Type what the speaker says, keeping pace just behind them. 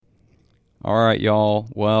All right, y'all.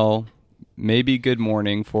 Well, maybe good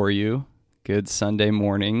morning for you. Good Sunday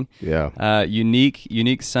morning. Yeah.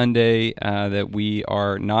 Unique Sunday that we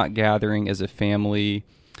are not gathering as a family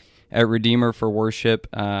at Redeemer for worship,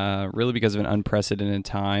 really because of an unprecedented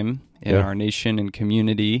time in our nation and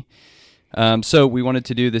community. So we wanted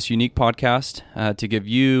to do this unique podcast to give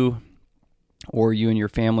you or you and your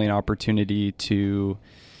family an opportunity to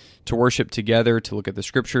worship together, to look at the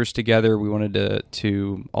scriptures together. We wanted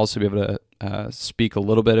to also be able to speak a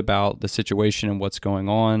little bit about the situation and what's going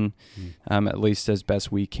on, at least as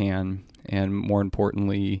best we can, and more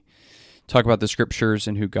importantly, talk about the scriptures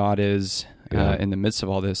and who God is in the midst of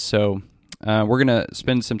all this. So we're going to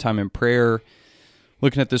spend some time in prayer,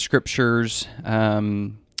 looking at the scriptures,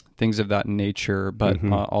 things of that nature, but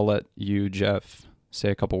I'll let you, Jeff,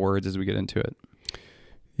 say a couple words as we get into it.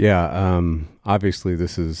 Yeah, obviously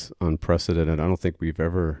this is unprecedented. I don't think we've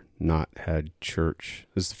ever not had church.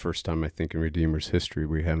 This is the first time, I think, in Redeemer's history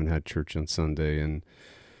we haven't had church on Sunday.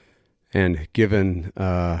 And given,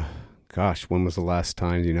 when was the last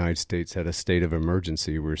time the United States had a state of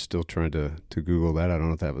emergency? We're still trying to Google that. I don't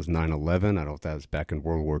know if that was 9/11. I don't know if that was back in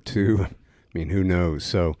World War II. I mean, who knows?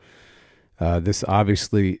 So this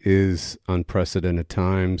obviously is unprecedented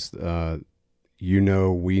times. We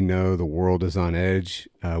know the world is on edge.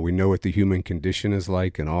 We know what the human condition is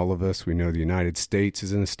like in all of us. We know the United States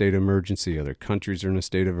is in a state of emergency. Other countries are in a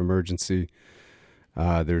state of emergency.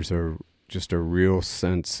 There's just a real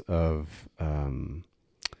sense of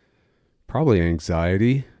probably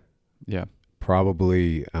anxiety. Yeah.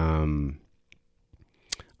 Probably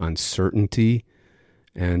uncertainty,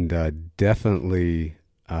 and definitely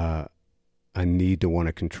a need to want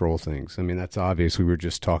to control things. I mean, that's obvious. We were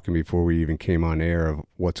just talking before we even came on air of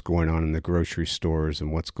what's going on in the grocery stores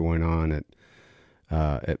and what's going on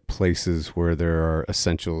at places where there are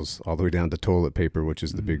essentials all the way down to toilet paper, which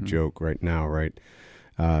is the big joke right now, right?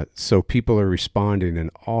 So people are responding in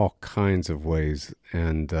all kinds of ways.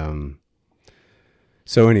 And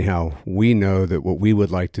so anyhow, we know that what we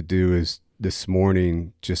would like to do is this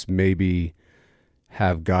morning just maybe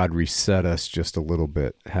have God reset us just a little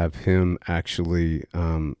bit, have him actually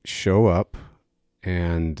show up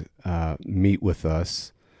and meet with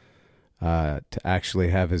us, to actually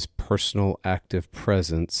have his personal active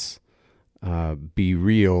presence be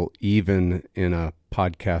real, even in a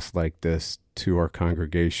podcast like this, to our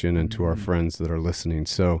congregation and to our friends that are listening.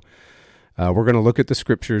 So we're going to look at the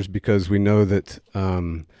scriptures because we know that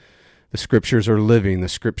the scriptures are living. The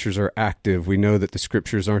scriptures are active. We know that the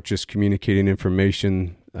scriptures aren't just communicating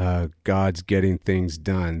information. God's getting things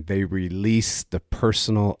done. They release the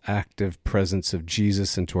personal, active presence of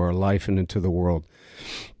Jesus into our life and into the world.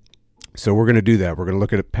 So we're going to do that. We're going to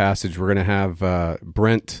look at a passage. We're going to have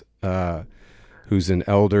Brent, who's an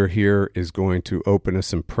elder here, is going to open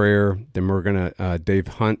us in prayer. Then we're going to, Dave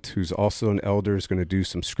Hunt, who's also an elder, is going to do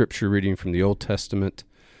some scripture reading from the Old Testament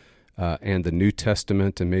and the New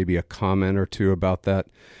Testament, and maybe a comment or two about that.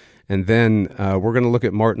 And then we're going to look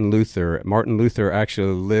at Martin Luther. Martin Luther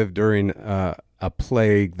actually lived during a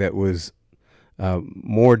plague that was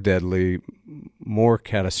more deadly, more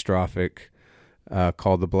catastrophic,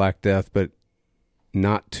 called the Black Death, but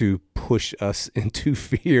not to push us into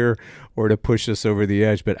fear or to push us over the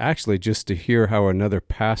edge, but actually just to hear how another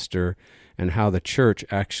pastor and how the church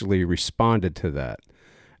actually responded to that,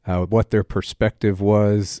 what their perspective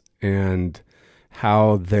was, and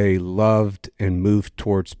how they loved and moved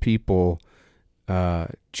towards people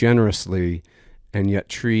generously, and yet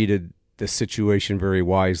treated the situation very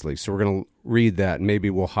wisely. So we're going to read that, and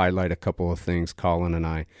maybe we'll highlight a couple of things, Colin and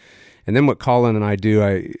I. And then what Colin and I do,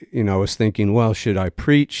 I was thinking, well, should I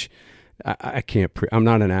preach? I can't. I'm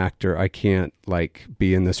not an actor. I can't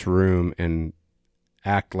be in this room and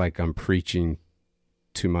act like I'm preaching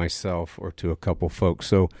to myself or to a couple folks.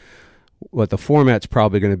 So what the format's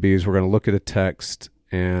probably going to be is we're going to look at a text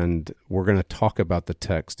and we're going to talk about the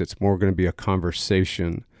text. It's more going to be a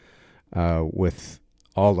conversation with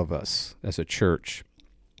all of us as a church.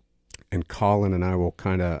 And Colin and I will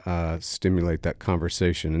kind of stimulate that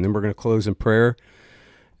conversation. And then we're going to close in prayer.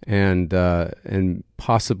 And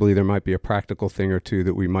possibly there might be a practical thing or two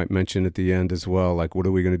that we might mention at the end as well, like what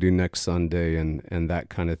are we going to do next Sunday and that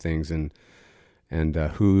kind of things. And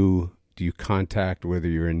who do you contact, whether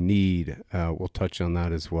you're in need? We'll touch on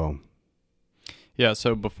that as well. Yeah,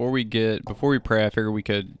 so before we pray, I figure we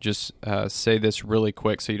could just say this really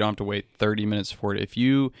quick so you don't have to wait 30 minutes for it.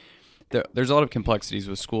 There's a lot of complexities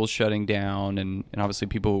with schools shutting down and obviously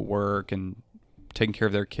people who work and taking care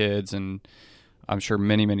of their kids, and I'm sure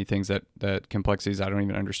many, many things that complexities I don't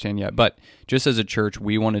even understand yet. But just as a church,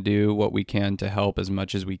 we want to do what we can to help as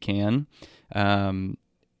much as we can.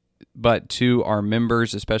 But to our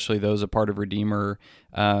members, especially those a part of Redeemer,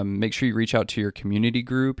 make sure you reach out to your community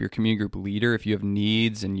group leader. If you have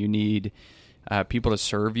needs and you need people to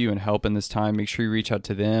serve you and help in this time, make sure you reach out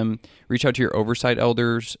to them. Reach out to your oversight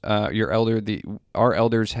elders. Our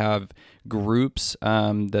elders have groups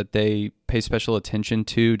that they pay special attention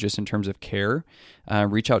to just in terms of care.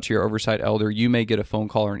 Reach out to your oversight elder. You may get a phone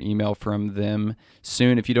call or an email from them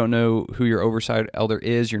soon. If you don't know who your oversight elder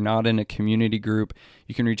is, you're not in a community group,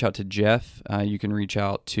 you can reach out to Jeff. You can reach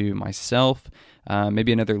out to myself,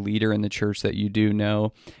 maybe another leader in the church that you do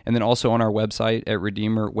know. And then also on our website at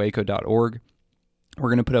redeemerwaco.org, we're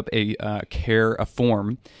going to put up a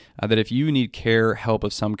form that if you need care, help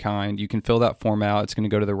of some kind, you can fill that form out. It's going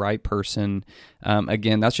to go to the right person.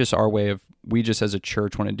 Again, that's just our way of, we just as a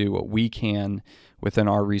church want to do what we can within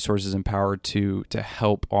our resources and power to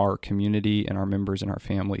help our community and our members and our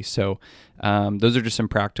family. So those are just some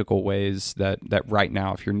practical ways that right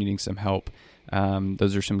now, if you're needing some help,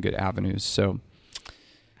 those are some good avenues. So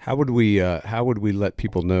How would we let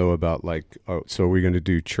people know about, like, so are we going to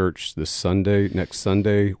do church this Sunday, next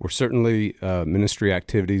Sunday? We're certainly ministry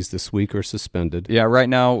activities this week are suspended. Yeah, right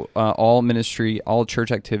now all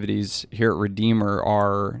church activities here at Redeemer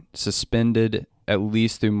are suspended at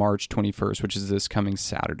least through March 21st, which is this coming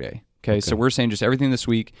Saturday. Okay, so we're saying just everything this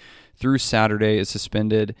week through Saturday is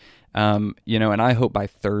suspended. And I hope by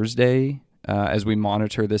Thursday, as we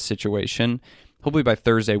monitor this situation, hopefully by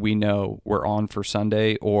Thursday we know we're on for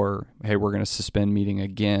Sunday, or, hey, we're going to suspend meeting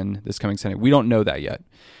again this coming Sunday. We don't know that yet.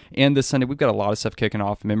 And this Sunday we've got a lot of stuff kicking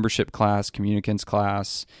off, membership class, communicants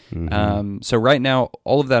class. So right now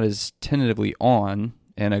all of that is tentatively on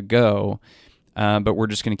and a go, but we're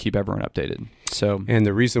just going to keep everyone updated. So, and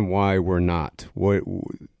the reason why we're not,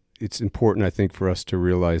 it's important, I think, for us to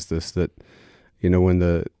realize this, that, when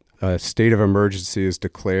the state of emergency is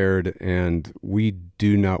declared, and we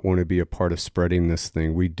do not want to be a part of spreading this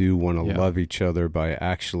thing. We do want to love each other by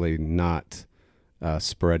actually not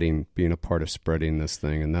being a part of spreading this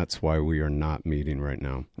thing, and that's why we are not meeting right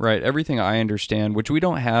now. Right. Everything I understand, which we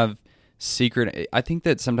don't have secret. I think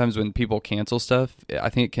that sometimes when people cancel stuff, I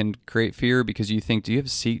think it can create fear, because you think, do you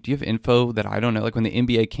have info that I don't know? Like when the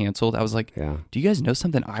NBA canceled, I was like, do you guys know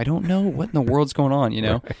something I don't know? What in the world's going on?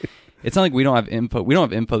 Right. It's not like we don't have info. We don't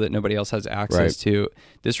have info that nobody else has access to.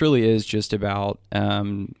 This really is just about,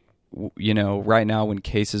 right now when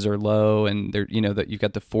cases are low and they're, that you've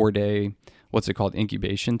got the 4-day, what's it called,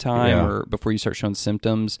 incubation time, or before you start showing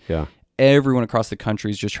symptoms. Yeah. Everyone across the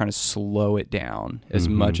country is just trying to slow it down as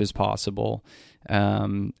much as possible.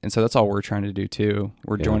 And so that's all we're trying to do too.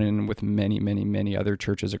 We're joining in with many, many, many other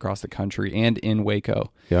churches across the country and in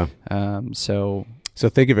Waco. Yeah. So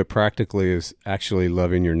think of it practically as actually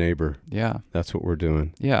loving your neighbor. Yeah. That's what we're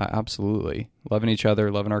doing. Yeah, absolutely. Loving each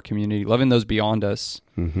other, loving our community, loving those beyond us,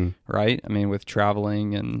 right? I mean, with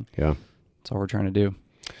traveling, and that's all we're trying to do.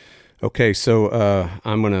 Okay, so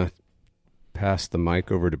I'm going to pass the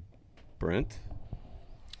mic over to Brent.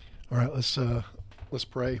 All right, let's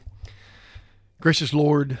pray. Gracious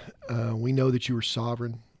Lord, we know that you are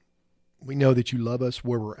sovereign. We know that you love us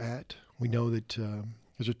where we're at. We know that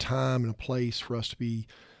there's a time and a place for us to be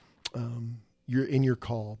you're in your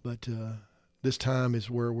call, but this time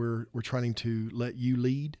is where we're trying to let you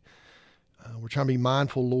lead. We're trying to be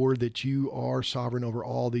mindful, Lord, that you are sovereign over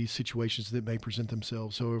all these situations that may present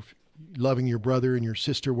themselves. So if loving your brother and your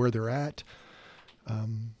sister where they're at,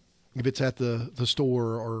 if it's at the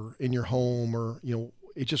store or in your home, or,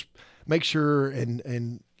 it just make sure,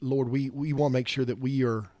 and Lord, we want to make sure that we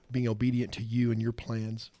are being obedient to you and your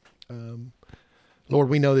plans. Lord,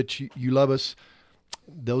 we know that you love us,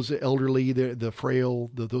 those elderly, the frail,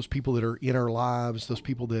 those people that are in our lives, those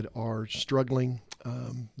people that are struggling,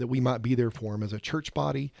 that we might be there for them as a church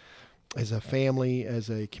body, as a family, as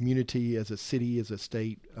a community, as a city, as a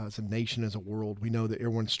state, as a nation, as a world. We know that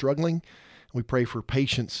everyone's struggling. We pray for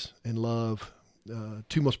patience and love,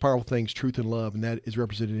 two most powerful things, truth and love, and that is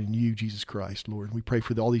represented in you, Jesus Christ, Lord. We pray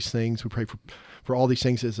for all these things. We pray for all these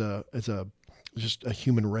things as just a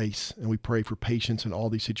human race, and we pray for patience in all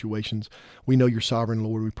these situations. We know you're sovereign,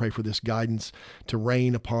 Lord. We pray for this guidance to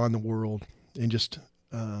reign upon the world, and just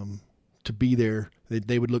to be there, that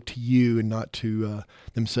they would look to you and not to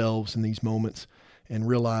themselves in these moments, and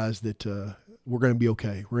realize that we're going to be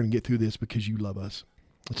okay. We're going to get through this because you love us.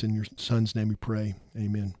 It's in your Son's name we pray.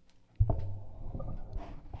 Amen.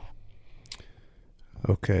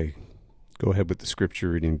 Okay. Go ahead with the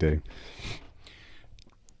scripture reading, Dave.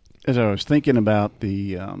 As I was thinking about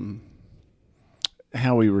the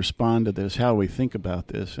how we respond to this, how we think about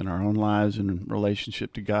this in our own lives and in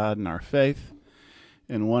relationship to God and our faith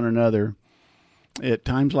and one another, at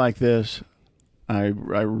times like this,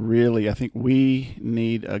 I think we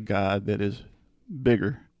need a God that is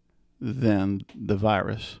bigger than the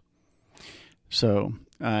virus. So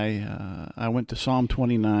I went to Psalm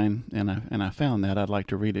 29 and I found that. I'd like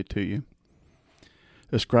to read it to you.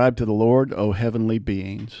 Ascribe to the Lord, O heavenly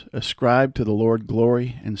beings. Ascribe to the Lord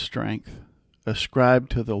glory and strength. Ascribe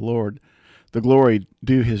to the Lord the glory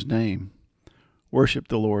due his name. Worship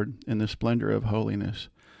the Lord in the splendor of holiness.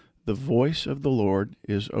 The voice of the Lord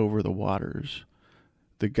is over the waters.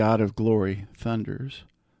 The God of glory thunders.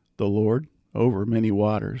 The Lord over many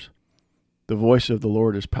waters. The voice of the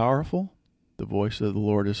Lord is powerful. The voice of the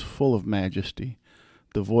Lord is full of majesty.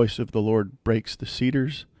 The voice of the Lord breaks the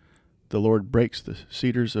cedars. The Lord breaks the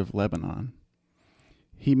cedars of Lebanon.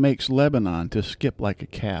 He makes Lebanon to skip like a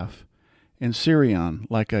calf, and Sirion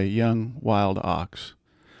like a young wild ox.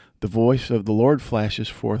 The voice of the Lord flashes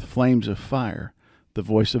forth flames of fire. The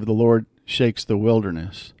voice of the Lord shakes the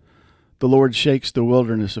wilderness. The Lord shakes the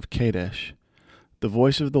wilderness of Kadesh. The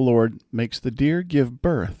voice of the Lord makes the deer give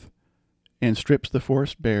birth, and strips the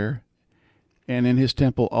forest bare, and in his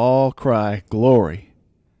temple all cry, Glory!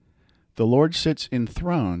 The Lord sits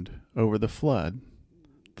enthroned over the flood.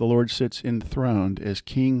 The Lord sits enthroned as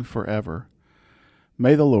King forever.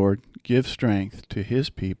 May the Lord give strength to his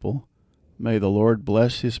people. May the Lord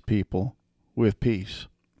bless his people with peace.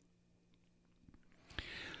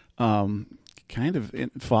 Kind of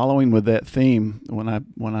following with that theme, when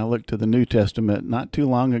I looked to the New Testament, not too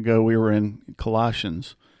long ago we were in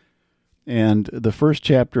Colossians. And the first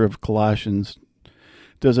chapter of Colossians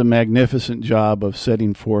does a magnificent job of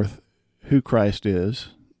setting forth who Christ is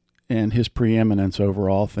and his preeminence over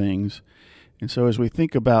all things. And so as we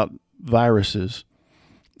think about viruses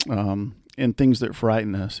and things that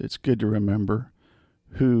frighten us, it's good to remember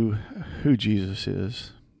who Jesus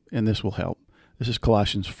is, and this will help. This is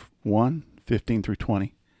Colossians 1:15 through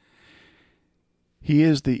 20. He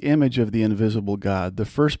is the image of the invisible God, the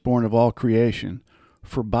firstborn of all creation.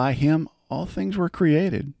 For by him all things were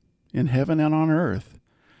created, in heaven and on earth,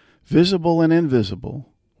 visible and invisible,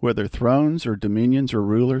 whether thrones or dominions or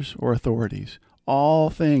rulers or authorities. All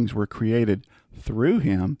things were created through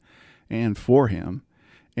him and for him.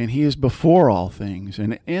 And he is before all things,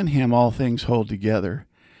 and in him all things hold together.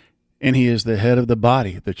 And he is the head of the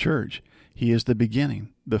body, the church. He is the beginning,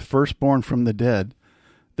 the firstborn from the dead,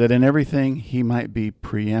 that in everything he might be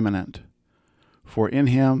preeminent. For in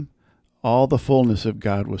him all the fullness of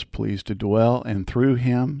God was pleased to dwell, and through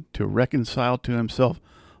him to reconcile to himself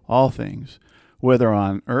all things, whether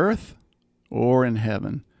on earth or in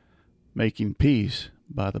heaven, making peace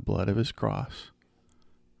by the blood of his cross.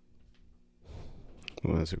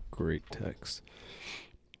 Well, that's a great text.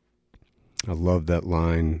 I love that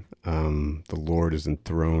line, the Lord is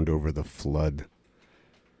enthroned over the flood.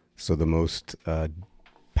 So the most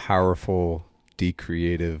powerful,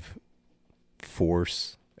 decreative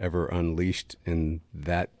force ever unleashed in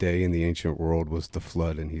that day in the ancient world was the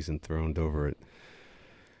flood, and he's enthroned over it.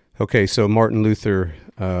 Okay, so Martin Luther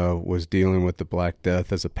was dealing with the Black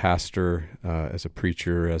Death as a pastor, as a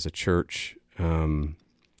preacher, as a church, and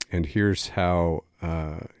here's how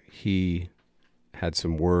he had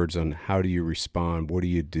some words on how do you respond, what do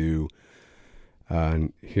you do,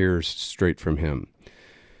 and here's straight from him.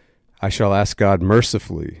 I shall ask God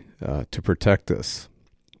mercifully to protect us.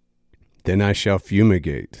 Then I shall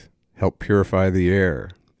fumigate, help purify the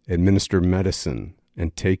air, administer medicine,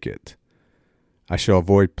 and take it. I shall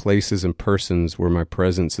avoid places and persons where my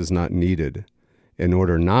presence is not needed, in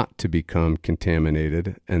order not to become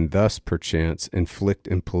contaminated, and thus, perchance, inflict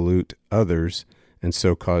and pollute others, and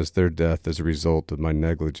so cause their death as a result of my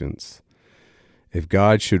negligence. If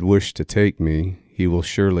God should wish to take me, he will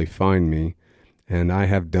surely find me, and I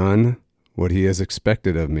have done what he has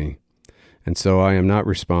expected of me. And so I am not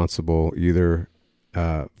responsible either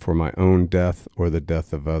for my own death or the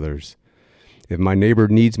death of others. If my neighbor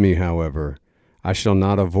needs me, however, I shall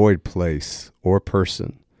not avoid place or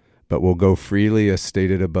person, but will go freely as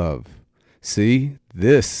stated above. See,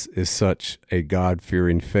 this is such a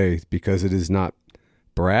God-fearing faith, because it is not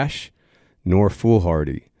brash nor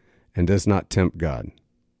foolhardy, and does not tempt God.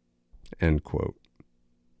 End quote.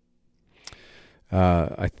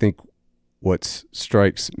 I think what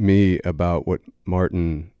strikes me about what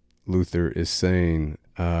Martin Luther is saying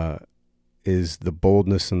is the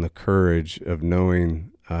boldness and the courage of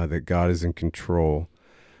knowing that God is in control,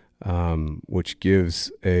 which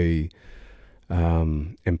gives a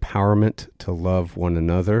empowerment to love one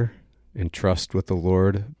another and trust with the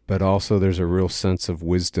Lord, but also there's a real sense of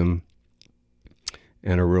wisdom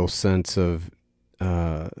and a real sense of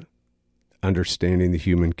understanding the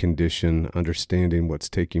human condition, understanding what's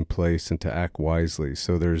taking place, and to act wisely.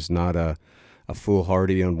 So there's not a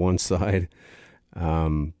foolhardy on one side,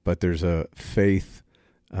 but there's a faith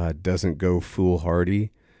doesn't go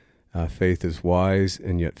foolhardy. Faith is wise,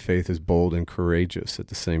 and yet faith is bold and courageous at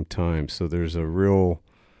the same time. So there's a real,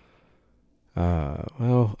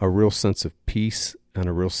 a real sense of peace and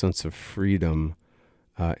a real sense of freedom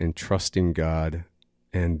in trusting God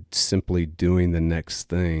and simply doing the next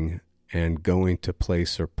thing and going to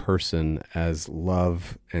place or person as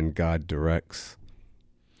love and God directs.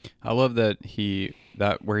 I love that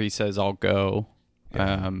where he says, "I'll go."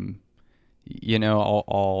 Yeah.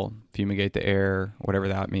 I'll fumigate the air, whatever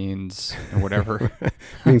that means, or whatever.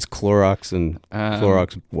 Means Clorox and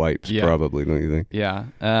Clorox wipes, probably, don't you think? Yeah.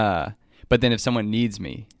 But then if someone needs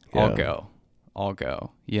me, I'll go.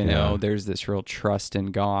 There's this real trust in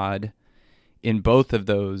God in both of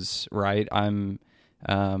those, right? I'm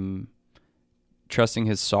trusting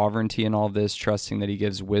his sovereignty in all this, trusting that he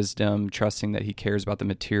gives wisdom, trusting that he cares about the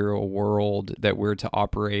material world, that we're to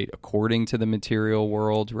operate according to the material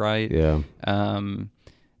world, right? Yeah.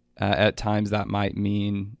 At times that might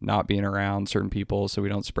mean not being around certain people so we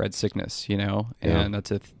don't spread sickness, and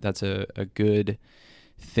that's a good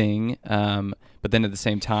thing. But then at the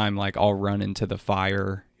same time, like, I'll run into the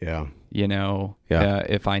fire,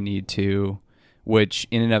 if I need to, which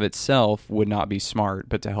in and of itself would not be smart,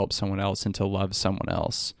 but to help someone else and to love someone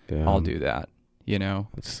else, I'll do that,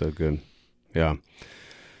 That's so good. Yeah.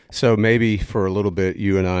 So maybe for a little bit,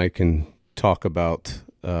 you and I can talk about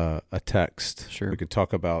a text. Sure. We could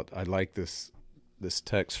talk about, I like this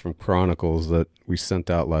text from Chronicles that we sent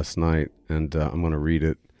out last night, and I'm going to read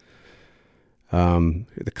it.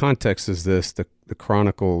 The context is this: the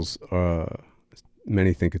Chronicles,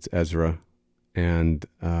 many think it's Ezra, and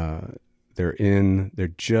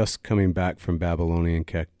they're just coming back from Babylonian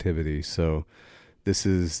captivity. So this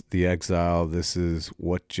is the exile. This is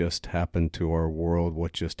what just happened to our world,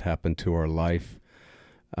 what just happened to our life.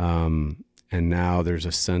 And now there's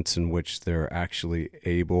a sense in which they're actually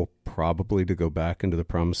able probably to go back into the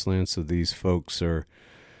promised land. So these folks are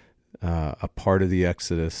a part of the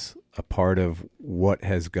Exodus, a part of what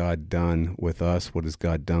has God done with us, what has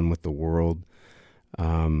God done with the world,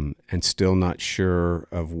 and still not sure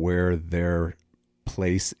of where their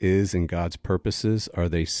place is in God's purposes. Are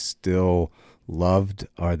they still loved?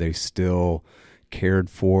 Are they still cared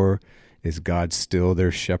for? Is God still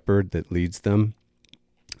their shepherd that leads them?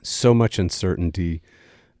 So much uncertainty,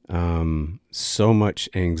 so much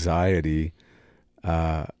anxiety,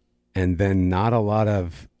 and then not a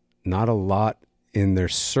lot in their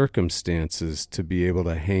circumstances to be able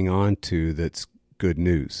to hang on to that's good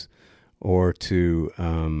news or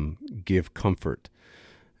to give comfort.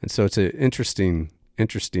 And so it's an interesting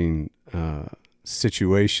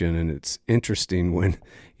situation, and it's interesting when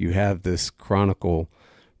you have this chronicle,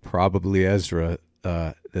 probably Ezra,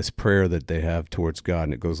 this prayer that they have towards God,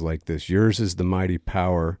 and it goes like this: "Yours is the mighty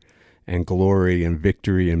power and glory and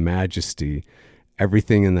victory and majesty.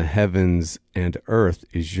 Everything in the heavens and earth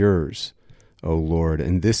is yours, O Lord,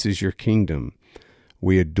 and this is your kingdom.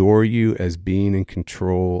 We adore you as being in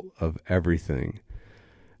control of everything."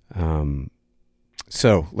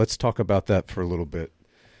 So let's talk about that for a little bit.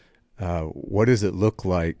 What does it look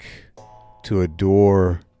like to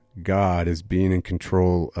adore God as being in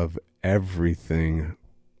control of everything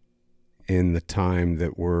in the time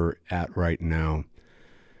that we're at right now?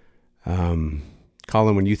 Colin,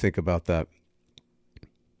 when you think about that,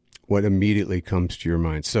 what immediately comes to your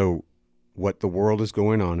mind? So what the world is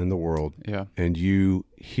going on in the world, and you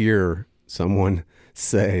hear someone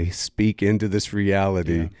speak into this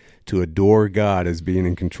reality to adore God as being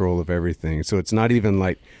in control of everything. So it's not even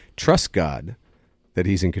like trust God that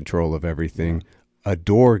he's in control of everything,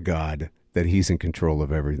 adore God that he's in control of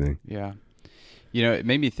everything. Yeah. It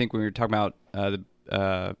made me think when we were talking about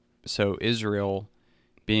so Israel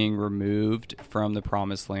being removed from the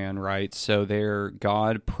promised land, right? So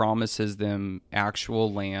God promises them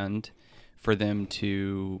actual land for them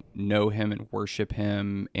to know him and worship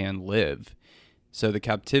him and live. So the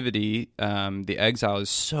captivity, the exile is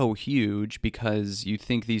so huge because you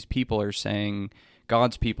think these people are saying,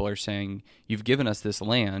 God's people are saying, you've given us this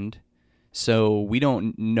land, so we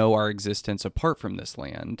don't know our existence apart from this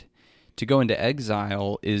land. To go into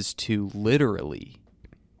exile is to literally,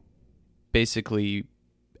 basically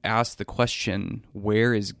ask the question,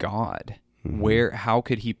 where is God? Mm-hmm. How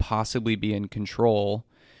could he possibly be in control?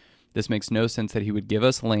 This makes no sense that he would give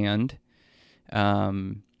us land,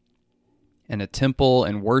 and a temple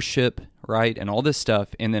and worship, right? And all this stuff.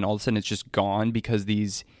 And then all of a sudden it's just gone because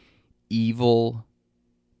these evil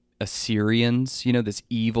Assyrians, this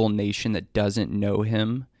evil nation that doesn't know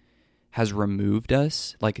him, has removed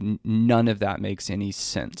us, like none of that makes any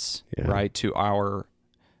sense, right, to our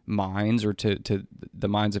minds or to the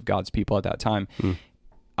minds of God's people at that time.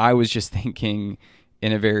 I was just thinking,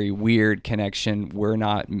 in a very weird connection, we're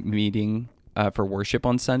not meeting for worship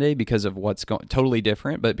on Sunday because of what's going totally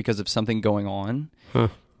different, but because of something going on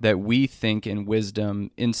that we think in wisdom,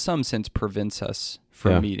 in some sense, prevents us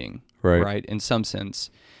from meeting. Right. In some sense,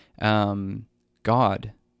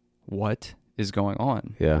 God, what is going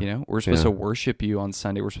on? We're supposed to worship you on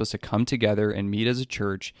Sunday. We're supposed to come together and meet as a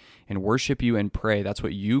church and worship you and pray. That's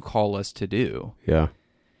what you call us to do. Yeah.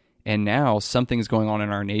 And now something's going on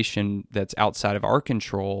in our nation that's outside of our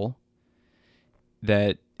control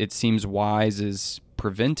that it seems wise is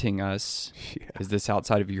preventing us. Is this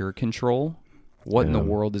outside of your control? What in the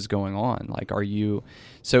world is going on? Like, are you...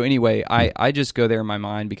 So anyway, I just go there in my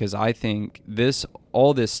mind because I think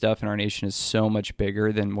all this stuff in our nation is so much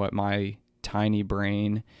bigger than what my tiny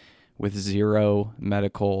brain with zero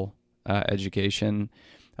medical education,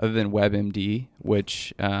 other than WebMD,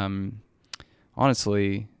 which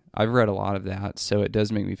honestly... I've read a lot of that, so it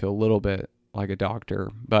does make me feel a little bit like a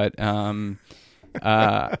doctor. But other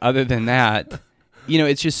than that,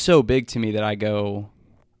 it's just so big to me that I go,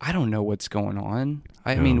 I don't know what's going on.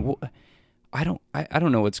 I mean, I don't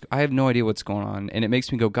know I have no idea what's going on. And it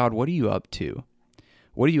makes me go, God, what are you up to?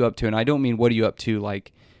 What are you up to? And I don't mean what are you up to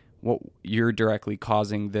like what you're directly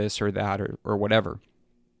causing this or that or whatever.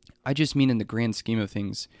 I just mean in the grand scheme of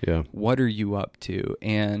things, what are you up to?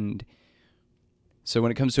 And so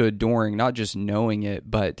when it comes to adoring, not just knowing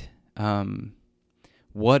it, but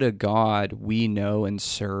what a God we know and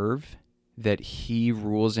serve, that he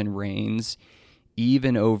rules and reigns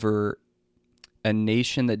even over a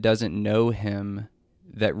nation that doesn't know him,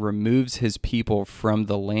 that removes his people from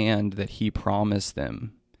the land that he promised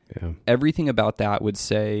them. Yeah. Everything about that would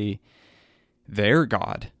say they're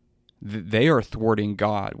God. They are thwarting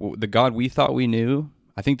God. The God we thought we knew,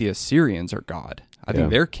 I think the Assyrians are God. I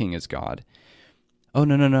think their king is God. Oh,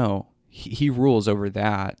 no. He rules over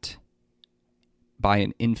that by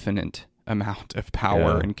an infinite amount of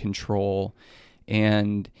power and control.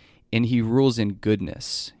 And he rules in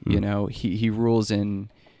goodness. He rules in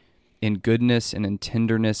goodness and in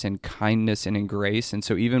tenderness and kindness and in grace. And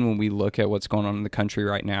so even when we look at what's going on in the country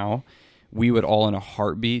right now, we would all in a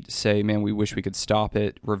heartbeat say, man, we wish we could stop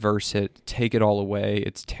it, reverse it, take it all away.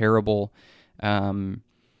 It's terrible.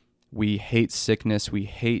 We hate sickness. We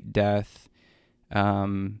hate death.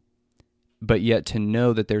 But yet to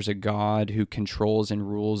know that there's a God who controls and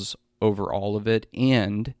rules over all of it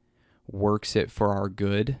and works it for our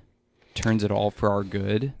good, turns it all for our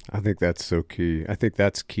good. I think that's so key. I think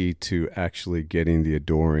that's key to actually getting the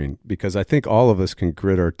adoring, because I think all of us can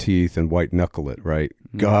grit our teeth and white knuckle it, right?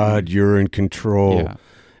 Mm-hmm. God, you're in control.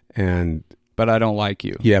 Yeah. But I don't like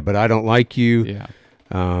you. Yeah, but I don't like you. Yeah.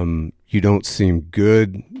 You don't seem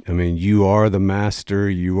good. I mean, you are the master.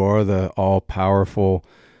 You are the all-powerful.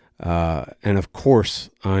 And of course,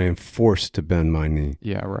 I am forced to bend my knee.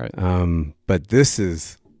 Yeah, right. But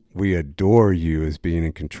we adore you as being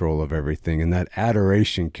in control of everything. And that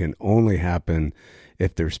adoration can only happen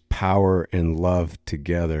if there's power and love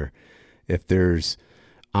together. If there's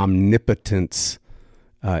omnipotence,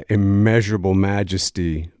 immeasurable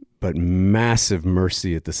majesty, but massive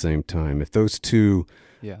mercy at the same time. If those two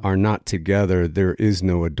are not together, there is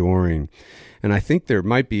no adoring. And I think there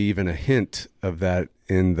might be even a hint of that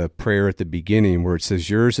in the prayer at the beginning, where it says,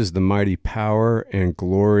 yours is the mighty power and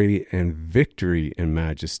glory and victory and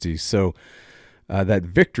majesty. So that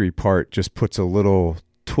victory part just puts a little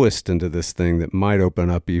twist into this thing that might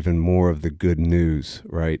open up even more of the good news,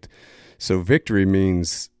 right? So victory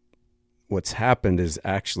means what's happened has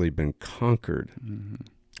actually been conquered. Mm-hmm.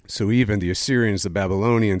 So even the Assyrians, the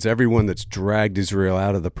Babylonians, everyone that's dragged Israel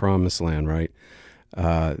out of the promised land, right?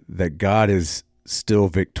 That God is still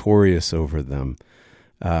victorious over them.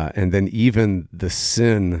 And then even the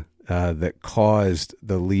sin that caused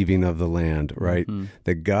the leaving of the land, right? Mm-hmm.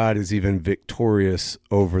 That God is even victorious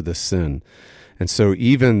over the sin. And so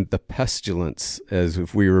even the pestilence, as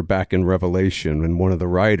if we were back in Revelation, and one of the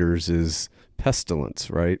writers is pestilence,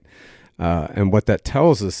 right? And what that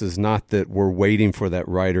tells us is not that we're waiting for that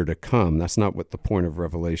writer to come. That's not what the point of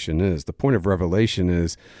Revelation is. The point of Revelation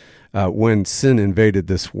is when sin invaded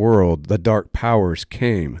this world, the dark powers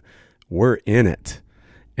came. We're in it.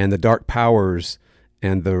 And the dark powers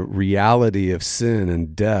and the reality of sin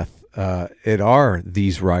and death,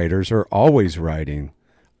 these writers are always writing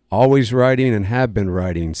and have been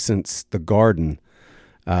writing since the garden,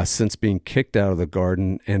 since being kicked out of the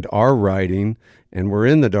garden, and are writing, and we're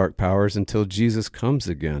in the dark powers until Jesus comes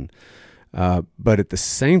again. But at the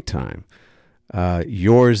same time,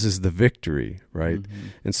 yours is the victory, right? Mm-hmm.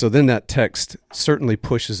 And so then that text certainly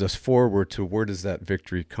pushes us forward to where does that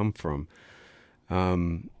victory come from?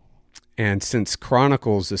 And since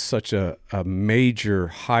Chronicles is such a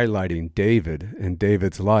major highlighting David and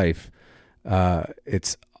David's life,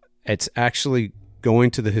 it's actually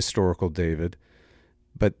going to the historical David,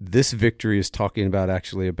 but this victory is talking about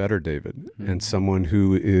actually a better David and someone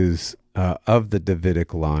who is of the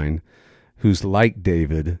Davidic line, who's like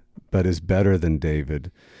David, but is better than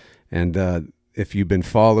David. And if you've been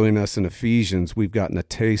following us in Ephesians, we've gotten a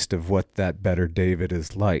taste of what that better David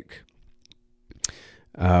is like.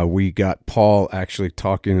 We got Paul actually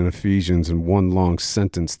talking in Ephesians in one long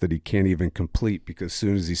sentence that he can't even complete, because as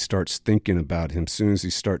soon as he starts thinking about him, as soon as he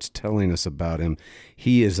starts telling us about him,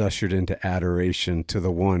 he is ushered into adoration to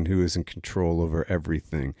the one who is in control over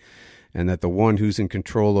everything. And that the one who's in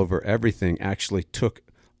control over everything actually took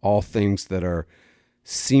all things that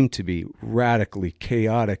seem to be radically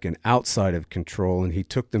chaotic and outside of control, and he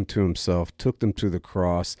took them to himself, took them to the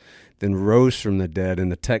cross, then rose from the dead.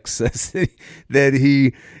 And the text says that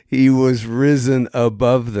he was risen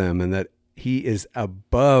above them, and that he is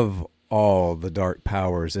above all the dark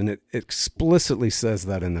powers. And it explicitly says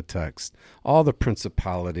that in the text. All the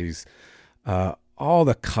principalities, all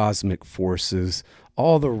the cosmic forces,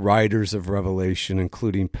 all the writers of Revelation,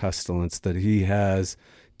 including pestilence, that he has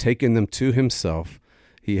taken them to himself.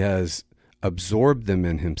 He has absorbed them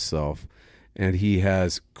in himself, and he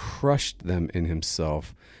has crushed them in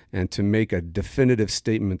himself. And to make a definitive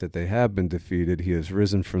statement that they have been defeated, he has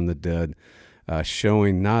risen from the dead,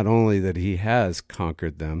 showing not only that he has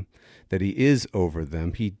conquered them, that he is over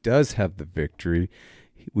them, he does have the victory.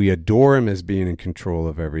 We adore him as being in control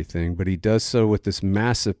of everything, but he does so with this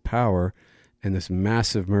massive power and this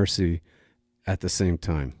massive mercy at the same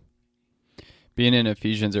time. Being in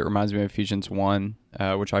Ephesians, it reminds me of Ephesians 1,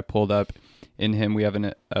 which I pulled up. In him we have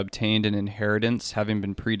obtained an inheritance, having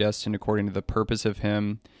been predestined according to the purpose of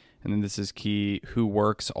him. And then this is key, who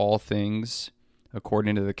works all things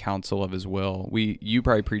according to the counsel of his will. You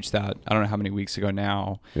probably preached that, I don't know how many weeks ago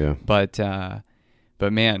now. Yeah. But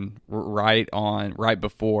man, right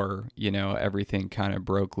before, everything kind of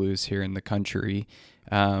broke loose here in the country.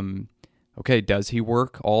 Okay, does he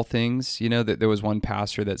work all things? That there was one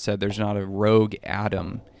pastor that said there's not a rogue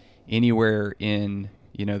atom anywhere in,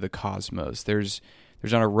 the cosmos. There's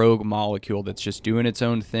not a rogue molecule that's just doing its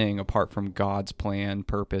own thing apart from God's plan,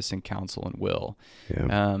 purpose, and counsel and will.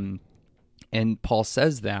 Yeah. And Paul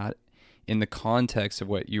says that in the context of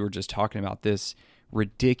what you were just talking about, this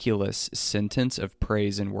ridiculous sentence of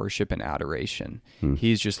praise and worship and adoration.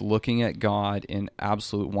 He's just looking at God in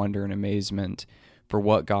absolute wonder and amazement for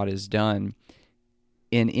what God has done,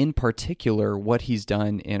 and in particular, what he's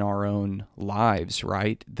done in our own lives,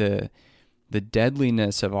 right? The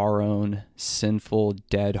deadliness of our own sinful,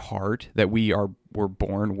 dead heart that we're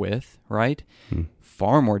born with, right?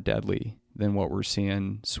 Far more deadly than what we're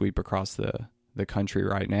seeing sweep across the country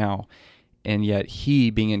right now. And yet he,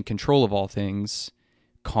 being in control of all things,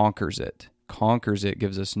 conquers it,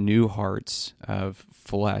 gives us new hearts of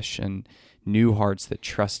flesh and new hearts that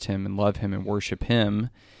trust him and love him and worship him,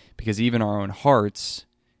 because even our own hearts,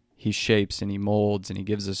 he shapes and he molds and he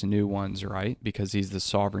gives us new ones, right? Because he's the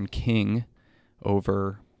sovereign king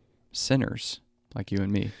over sinners like you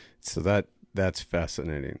and me. So that's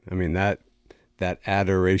fascinating. I mean, that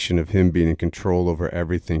adoration of him being in control over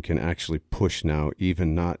everything can actually push now,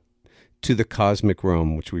 even not to the cosmic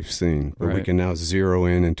realm, which we've seen, but we can now zero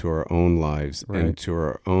into our own lives and to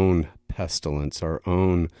our own pestilence, our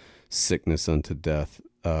own sickness unto death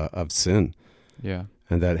of sin. Yeah.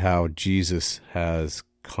 And that how Jesus has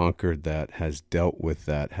conquered that, has dealt with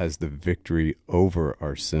that, has the victory over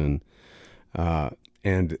our sin.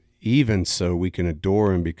 And even so, we can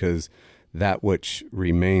adore him because that which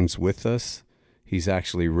remains with us, he's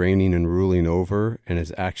actually reigning and ruling over, and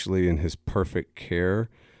is actually in his perfect care,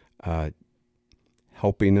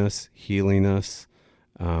 helping us, healing us,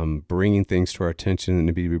 bringing things to our attention and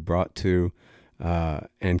to be brought to,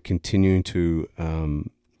 and continuing to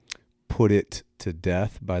put it to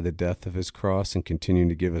death by the death of his cross and continuing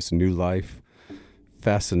to give us new life.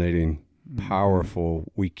 Fascinating,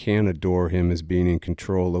 powerful. We can adore him as being in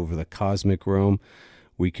control over the cosmic realm.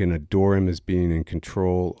 We can adore him as being in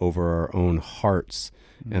control over our own hearts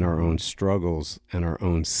and our own struggles and our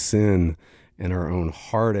own sin and our own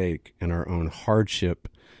heartache and our own hardship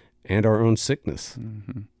and our own sickness.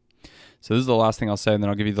 Mm-hmm. So this is the last thing I'll say, and then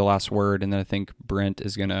I'll give you the last word, and then I think Brent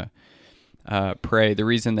is going to pray. The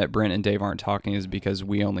reason that Brent and Dave aren't talking is because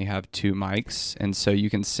we only have 2 mics, and so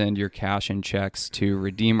you can send your cash and checks to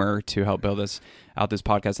Redeemer to help build us out this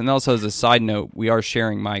podcast. And also, as a side note, we are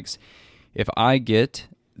sharing mics. if I get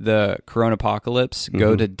the Corona Apocalypse,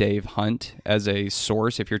 go to Dave Hunt as a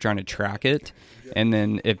source if you're trying to track it. And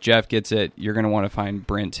then if Jeff gets it, you're going to want to find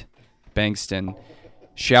Brent Bankston.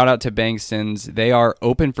 Shout out to Bankston's. They are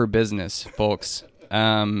open for business, folks.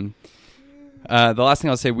 The last thing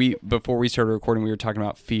I'll say, before we started recording, we were talking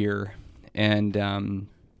about fear. And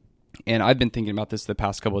I've been thinking about this the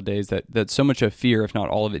past couple of days, that so much of fear, if not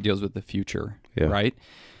all of it, deals with the future, right?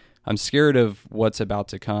 I'm scared of what's about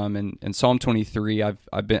to come. And Psalm 23,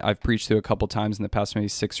 I've preached through a couple times in the past maybe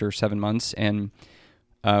 6 or 7 months. And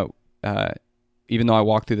even though I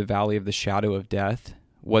walk through the valley of the shadow of death,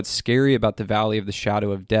 what's scary about the valley of the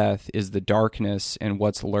shadow of death is the darkness and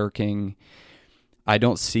what's lurking. I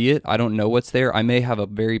don't see it. I don't know what's there. I may have a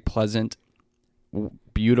very pleasant,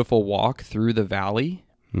 beautiful walk through the valley,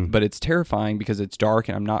 but it's terrifying because it's dark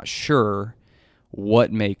and I'm not sure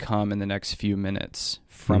what may come in the next few minutes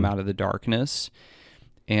from out of the darkness.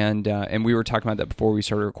 And we were talking about that before we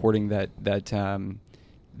started recording, that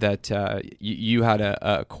you had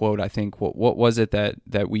a quote, I think. What was it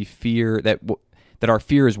that we fear, that our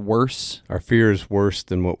fear is worse? Our fear is worse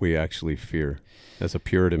than what we actually fear, as a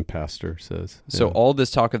Puritan pastor says. So all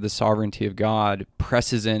this talk of the sovereignty of God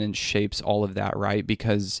presses in and shapes all of that, right?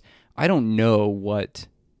 Because I don't know what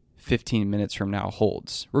 15 minutes from now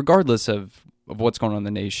holds, regardless of what's going on in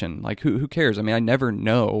the nation. Like, who cares? I mean, I never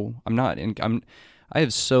know. I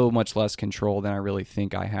have so much less control than I really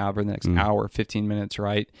think I have over the next hour, 15 minutes,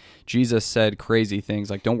 right? Jesus said crazy things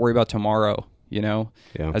like, don't worry about tomorrow,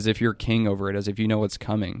 as if you're king over it, as if you know what's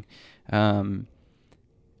coming.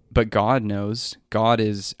 But God knows. God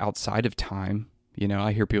is outside of time.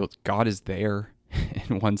 I hear people, God is there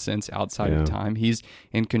in one sense, outside of time. He's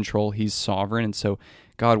in control. He's sovereign. And so,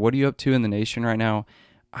 God, what are you up to in the nation right now?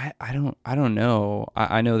 I don't know.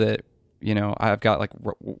 I know that, I've got like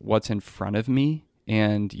what's in front of me,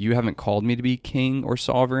 and you haven't called me to be king or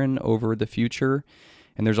sovereign over the future.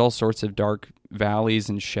 And there's all sorts of dark valleys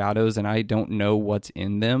and shadows, and I don't know what's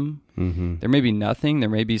in them. There may be nothing. There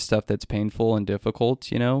may be stuff that's painful and difficult,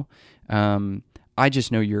 I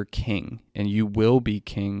just know you're king, and you will be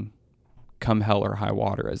king come hell or high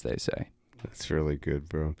water, as they say. That's really good,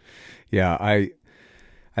 bro. Yeah,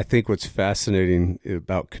 I think what's fascinating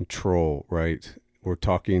about control, right?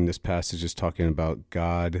 This passage is talking about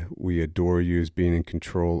God. We adore you as being in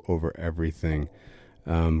control over everything.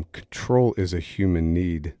 Control is a human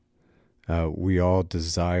need. We all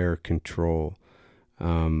desire control.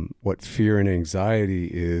 What fear and anxiety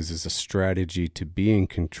is a strategy to be in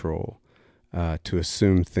control, to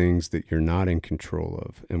assume things that you're not in control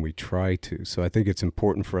of, and we try to. So I think it's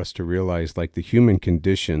important for us to realize, like, the human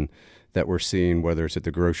condition that we're seeing, whether it's at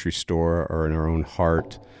the grocery store or in our own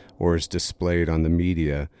heart or is displayed on the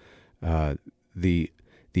media, the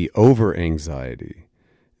over anxiety,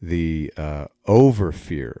 the over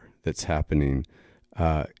fear that's happening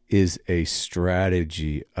is a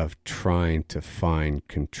strategy of trying to find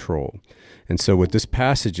control. And so what this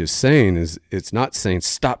passage is saying is, it's not saying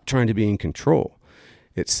stop trying to be in control.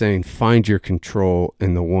 It's saying find your control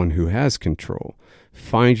in the one who has control.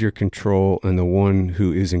 Find your control in the one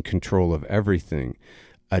who is in control of everything.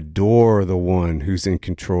 Adore the one who's in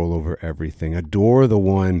control over everything. Adore the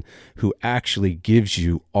one who actually gives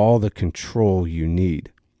you all the control you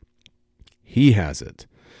need. He has it.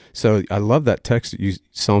 So I love that text,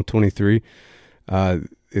 Psalm 23.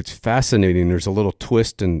 It's fascinating. There's a little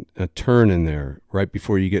twist and a turn in there right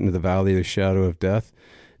before you get into the valley of the shadow of death.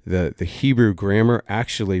 The Hebrew grammar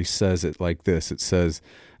actually says it like this. It says,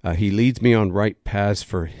 he leads me on right paths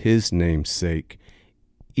for his name's sake,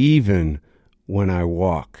 even when I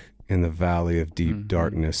walk in the valley of deep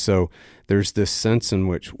darkness. So there's this sense in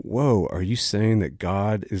which, whoa, are you saying that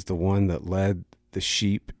God is the one that led the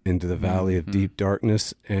sheep into the valley of deep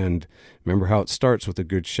darkness? And remember how it starts with a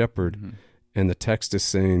good shepherd. And the text is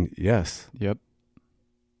saying, yes. Yep.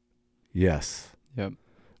 Yes. Yep.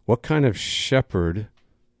 What kind of shepherd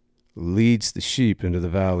leads the sheep into the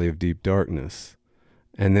valley of deep darkness?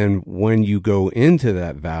 And then when you go into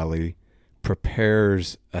that valley,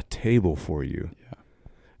 prepares a table for you.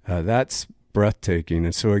 Yeah. That's breathtaking.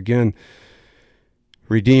 And so again,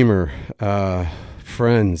 Redeemer,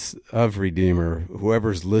 friends of Redeemer,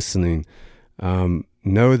 whoever's listening,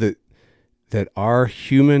 know that our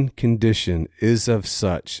human condition is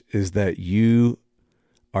that you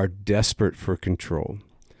are desperate for control.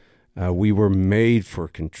 We were made for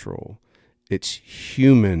control. It's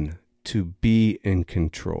human to be in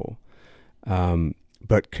control.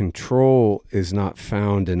 But control is not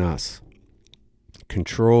found in us.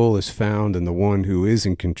 Control is found in the one who is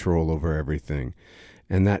in control over everything.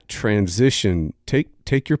 And that transition,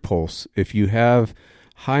 take your pulse. If you have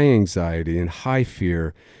high anxiety and high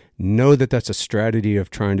fear, know that that's a strategy of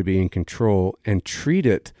trying to be in control, and treat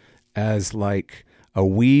it as like a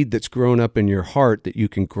weed that's grown up in your heart that you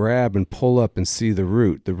can grab and pull up and see the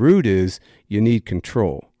root. The root is you need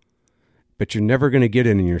control, but you're never going to get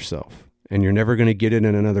it in yourself, and you're never going to get it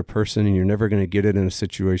in another person, and you're never going to get it in a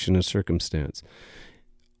situation, a circumstance.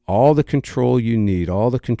 All the control you need, all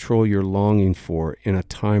the control you're longing for in a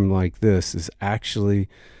time like this is actually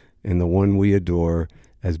in the one we adore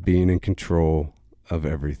as being in control of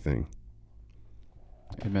everything.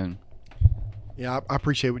 Amen. Yeah, I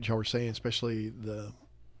appreciate what y'all were saying, especially the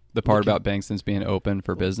part about Bankston's being open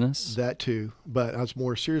for business. That too, but I was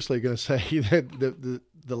more seriously going to say that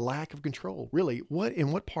the lack of control. Really,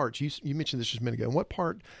 in what parts? You mentioned this just a minute ago. In what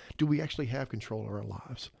part do we actually have control of our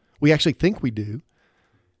lives? We actually think we do.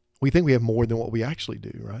 We think we have more than what we actually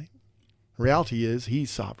do, right? The reality is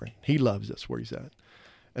He's sovereign. He loves us where He's at.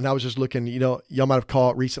 And I was just looking, y'all might have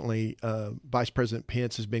caught recently, Vice President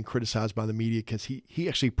Pence has been criticized by the media because he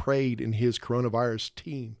actually prayed in his coronavirus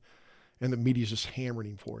team, and the media's just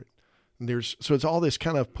hammering him for it. And so it's all this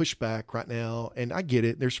kind of pushback right now, and I get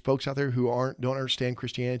it. There's folks out there who don't understand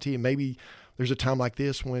Christianity, and maybe there's a time like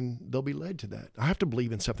this when they'll be led to that. I have to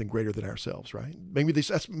believe in something greater than ourselves, right? Maybe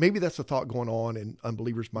that's the thought going on in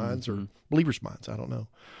unbelievers' minds or believers' minds. I don't know.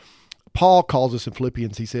 Paul calls us in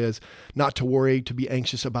Philippians, he says, not to worry, to be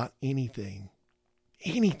anxious about anything.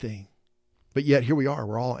 But yet here we are.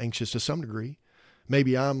 We're all anxious to some degree.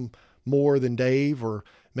 Maybe I'm more than Dave, or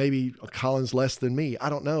maybe Colin's less than me. I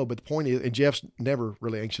don't know. But the point is, and Jeff's never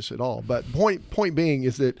really anxious at all. But point being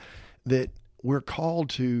is that we're called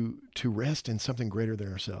to rest in something greater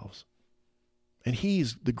than ourselves. And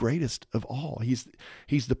He's the greatest of all.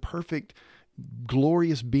 He's the perfect,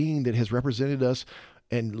 glorious being that has represented us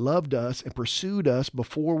and loved us and pursued us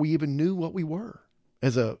before we even knew what we were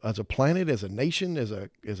as a planet, as a nation, as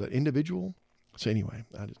an individual. So anyway,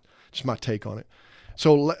 just my take on it.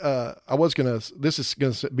 So this is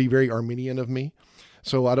going to be very Arminian of me,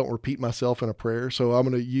 so I don't repeat myself in a prayer. So I'm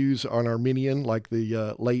going to use an Arminian like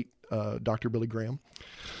the late Dr. Billy Graham.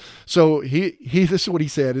 So this is what he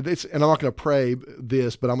said, and I'm not going to pray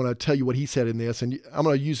this, but I'm going to tell you what he said in this, and I'm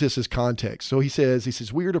going to use this as context. So he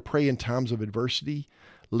says, we are to pray in times of adversity,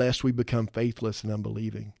 lest we become faithless and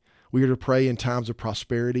unbelieving. We are to pray in times of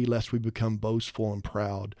prosperity, lest we become boastful and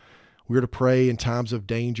proud. We are to pray in times of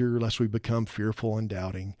danger, lest we become fearful and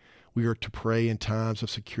doubting. We are to pray in times of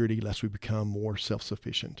security, lest we become more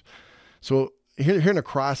self-sufficient. So here in a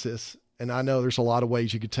crisis, and I know there's a lot of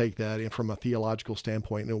ways you could take that in from a theological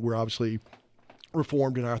standpoint, and we're obviously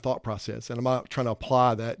reformed in our thought process, and I'm not trying to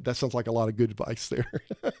apply that. That sounds like a lot of good advice there.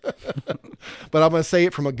 But I'm going to say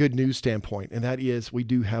it from a good news standpoint, and that is we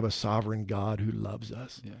do have a sovereign God who loves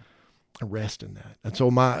us. Yeah. Rest in that. And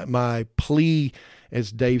so my plea,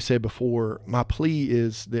 as Dave said before, my plea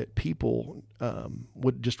is that people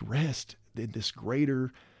would just rest in this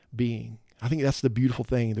greater being. I think that's the beautiful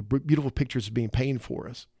thing. The beautiful picture is being painted for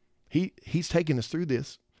us. He's taken us through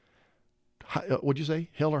this. What'd you say?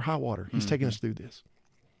 Hell or high water. He's taken us through this.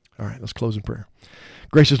 All right, let's close in prayer.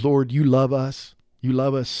 Gracious Lord, you love us. You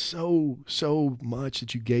love us so, so much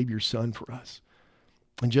that you gave your Son for us.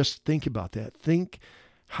 And just think about that. Think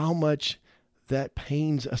how much that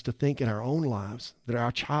pains us to think in our own lives that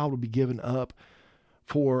our child will be given up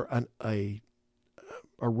for a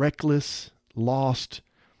reckless, lost,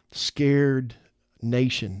 scared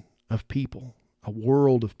nation of people, a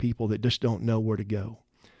world of people that just don't know where to go.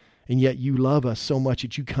 And yet you love us so much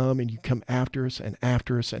that you come and you come after us and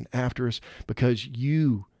after us and after us because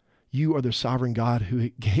you are the sovereign God who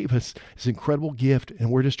gave us this incredible gift, and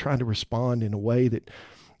we're just trying to respond in a way that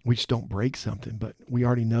we just don't break something, but we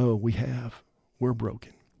already know we're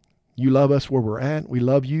broken. You love us where we're at. We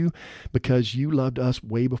love you because you loved us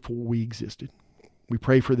way before we existed. We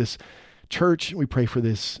pray for this church. We pray for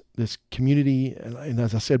this community. And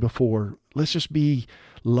as I said before, let's just be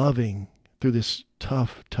loving through this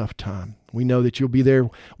tough time. We know that you'll be there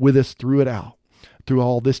with us through it out, through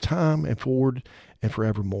all this time and forward and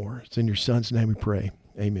forevermore. It's in your Son's name we pray.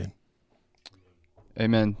 Amen.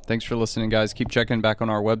 Amen. Thanks for listening, guys. Keep checking back on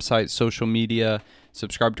our website, social media,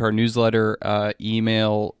 subscribe to our newsletter,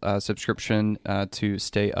 email subscription to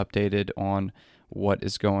stay updated on what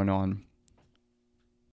is going on.